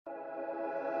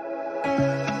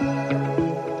Hello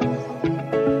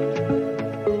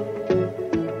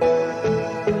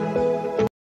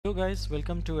guys,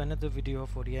 welcome to another video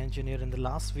of Odia Engineer. In the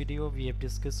last video we have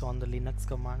discussed on the Linux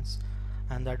commands,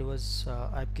 and that was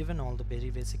I've given all the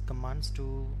very basic commands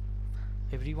to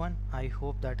everyone. I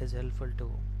hope that is helpful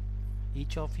to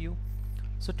each of you.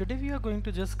 So today we are going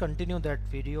to just continue that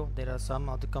video. There are some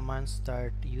other commands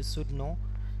that you should know,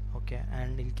 okay,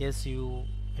 and in case you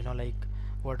know like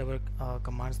whatever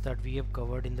commands that we have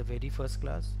covered in the very first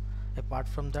class. Apart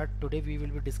from that, today we will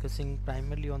be discussing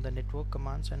primarily on the network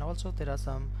commands, and also there are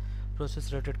some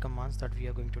process related commands that we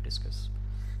are going to discuss.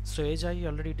 So as I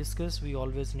already discussed, we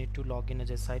always need to log in as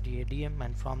SID-ADM,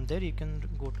 and from there you can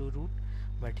go to root,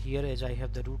 but here as I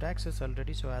have the root access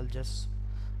already, so I'll just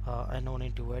I no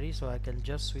need to worry, so I can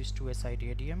just switch to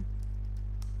SID-ADM.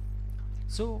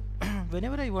 So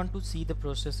whenever I want to see the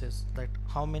processes, like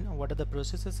what are the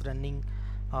processes running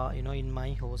in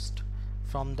my host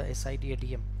from the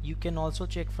SID-ADM, you can also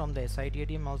check from the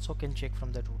SID-ADM, also can check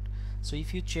from the root. So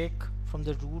if you check from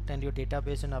the root and your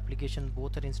database and application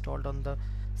both are installed on the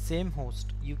same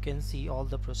host, you can see all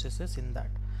the processes in that.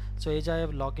 So as I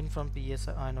have login from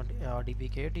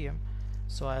dbk-adm,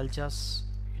 so I'll just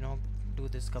do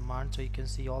this command, so you can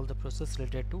see all the process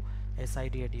related to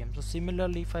SID-ADM. So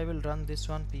similarly, if I will run this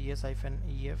one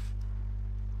ps-ef,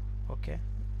 okay,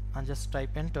 and just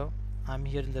type enter, I'm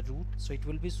here in the root, so it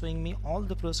will be showing me all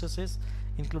the processes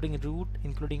including root,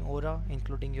 including Odia,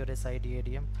 including your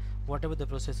SID-ADM. Whatever the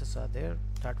processes are there,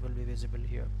 that will be visible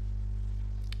here.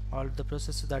 All the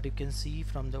processes that you can see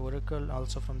from the Oracle,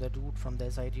 also from the root, from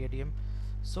the SID-ADM.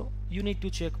 So you need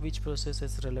to check which process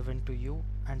is relevant to you,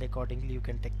 and accordingly you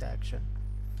can take the action.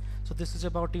 So this is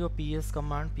about your ps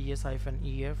command, ps-ef,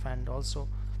 and also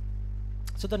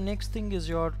so the next thing is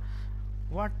your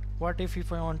what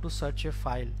if I want to search a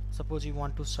file. Suppose you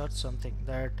want to search something,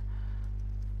 that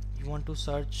you want to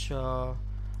search a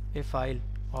file,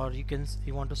 or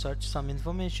you want to search some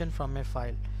information from a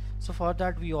file. So for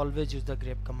that we always use the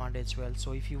grep command as well.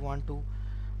 So if you want to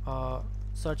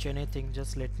search anything,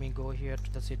 just let me go here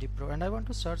to the CD Pro, and I want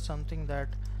to search something, that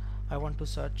I want to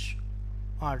search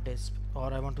RDisk,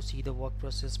 or I want to see the work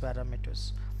process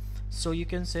parameters. So you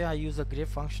can say I use the grep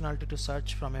functionality to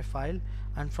search from a file,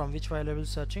 and from which file I will be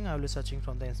searching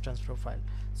from the instance profile.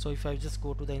 So if I just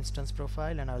go to the instance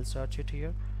profile and I'll search it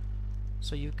here,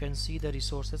 so you can see the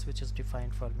resources which is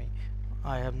defined for me.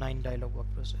 I have 9 dialog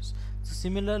work process. So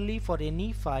similarly, for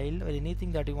any file or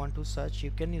anything that you want to search,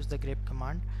 you can use the grep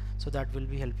command, so that will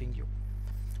be helping you.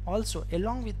 Also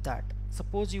along with that,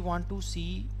 suppose you want to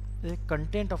see the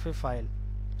content of a file,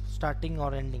 starting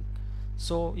or ending.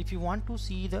 So if you want to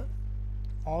see the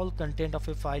all content of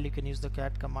a file, you can use the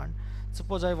cat command.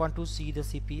 Suppose I want to see the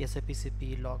SAP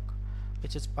CPE log,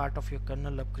 which is part of your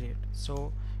kernel upgrade,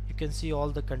 so you can see all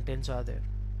the contents are there.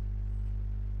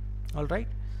 Alright,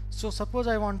 so suppose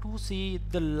I want to see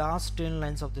the last 10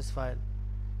 lines of this file,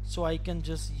 so I can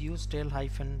just use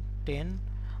tail-10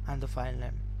 and the file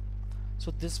name.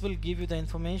 So this will give you the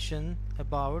information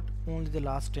about only the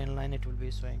last 10 line, it will be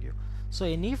showing you. So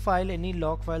any file, any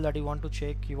log file that you want to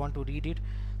check, you want to read it,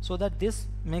 so that this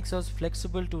makes us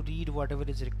flexible to read whatever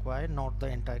is required, not the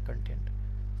entire content.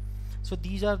 So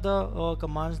these are the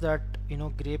commands that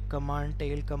grep command,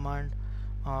 tail command,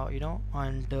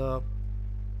 and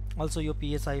also your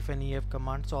ps-ef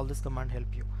command. So all this command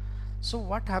help you. So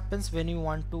what happens when you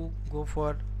want to go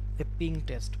for a ping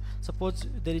test? Suppose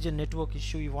there is a network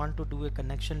issue, you want to do a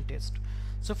connection test.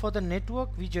 So for the network,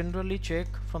 we generally check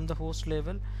from the host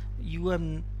level. You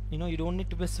don't need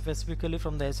to be specifically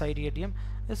from the SID-ADM.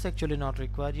 It's actually not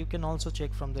required. You can also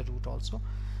check from the root also.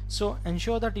 So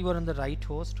ensure that you are on the right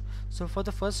host. So for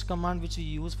the first command which you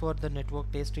use for the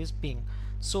network test is ping.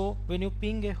 So when you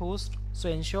ping a host, so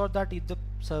ensure that if the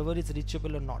server is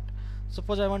reachable or not.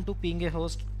 Suppose I want to ping a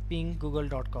host, ping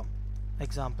google.com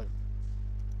example.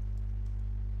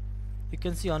 You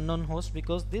can see unknown host,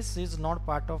 because this is not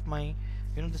part of my,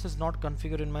 this is not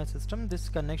configured in my system. This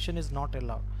connection is not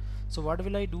allowed. So what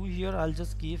will I do here? I'll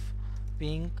just give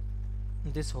ping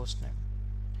this host name.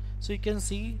 So you can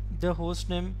see the host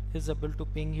name is able to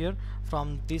ping here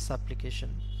from this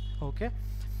application. Okay.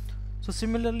 So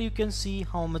similarly, you can see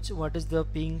what is the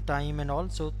ping time and all.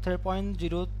 So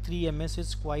 3.03 ms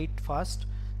is quite fast,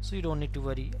 so you don't need to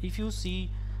worry. If you see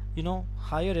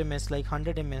higher ms like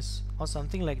 100 ms or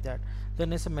something like that,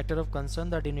 then it's a matter of concern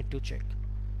that you need to check.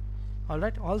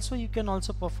 Alright, also you can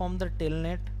also perform the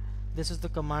telnet. This is the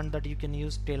command that you can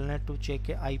use, telnet, to check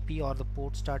a IP or the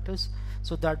port status,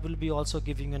 so that will be also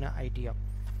giving you an idea.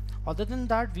 Other than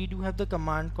that, we do have the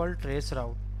command called trace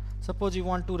route. Suppose you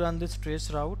want to run this trace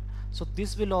route, so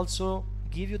this will also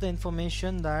give you the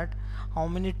information that how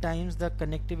many times the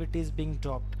connectivity is being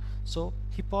dropped. So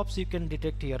hip hops you can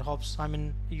detect here, hops, I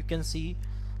mean you can see,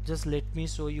 just let me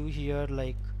show you here,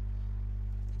 like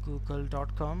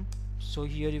google.com. so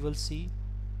here you will see,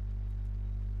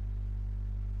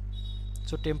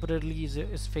 so temporarily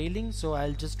is failing, so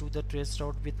I'll just do the trace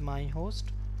route with my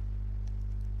host.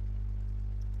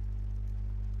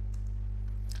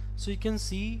 So you can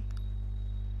see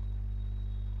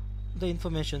the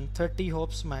information 30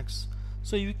 hops max.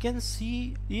 So you can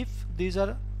see if these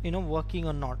are working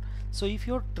or not. So if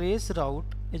your trace route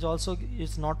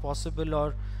is not possible,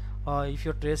 or if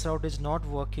your trace route is not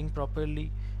working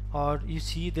properly, or you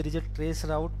see there is a trace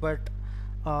route but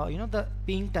the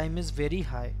ping time is very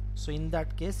high, so in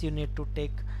that case you need to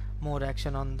take more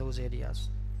action on those areas.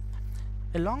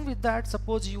 Along with that,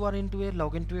 suppose you are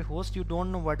login to a host, you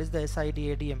don't know what is the SID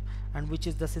ADM and which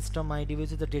is the system ID,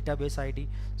 which is the database ID.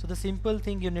 So the simple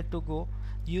thing, you need to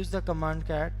use the command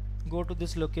cat, go to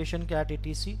this location cat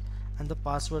etc and the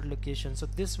password location. So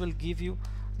this will give you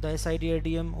the SID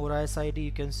ADM or SID.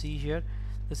 You can see here,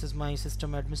 this is my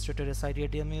system administrator SID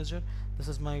ADM user, this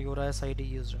is my Aura SID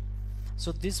user.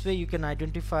 So this way you can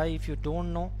identify. If you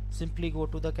don't know, simply go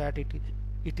to the cat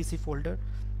etc folder.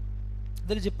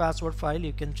 There is a password file,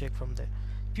 you can check from there.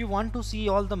 If you want to see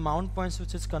all the mount points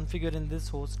which is configured in this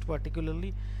host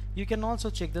particularly, you can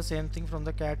also check the same thing from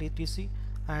the cat etc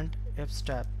and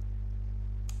fstab.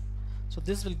 So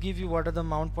this will give you what are the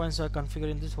mount points are configured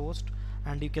in this host,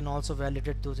 and you can also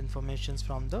validate those informations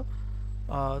from the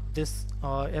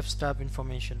fstab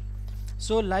information.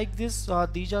 So like this,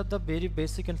 these are the very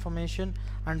basic information,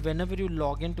 and whenever you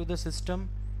log into the system,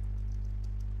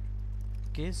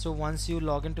 okay, so once you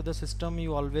log into the system,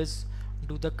 you always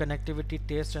do the connectivity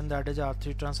test, and that is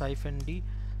R3 trans-D.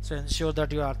 So ensure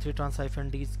that your R3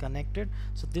 trans-D is connected.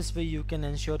 So this way you can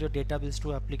ensure your database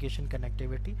to application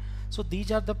connectivity. So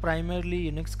these are the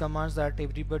primarily Unix commands that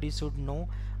everybody should know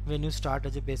when you start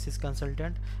as a basis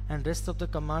consultant, and rest of the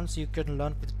commands you can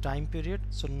learn with time period,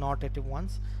 so not at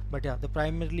once. But yeah, the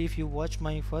primarily if you watch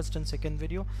my first and second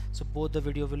video, so both the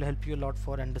video will help you a lot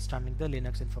for understanding the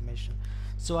Linux information.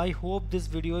 So I hope this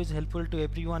video is helpful to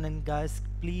everyone, and guys,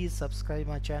 please subscribe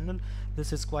my channel,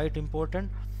 this is quite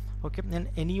important. Okay, and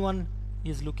anyone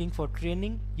is looking for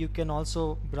training, you can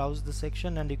also browse the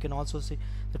section and you can also see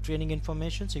the training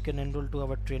information, so you can enroll to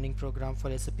our training program for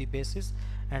SAP Basis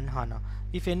and HANA.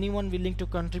 If anyone willing to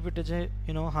contribute as a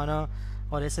HANA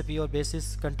or SAP or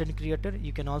Basis content creator,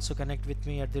 you can also connect with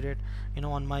me at the rate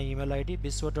on my email ID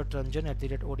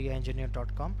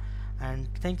biswa.ranjan@odiaengineer.com. and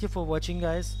thank you for watching,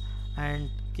 guys,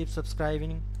 and keep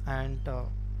subscribing and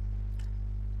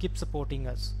keep supporting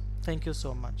us. Thank you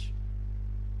so much.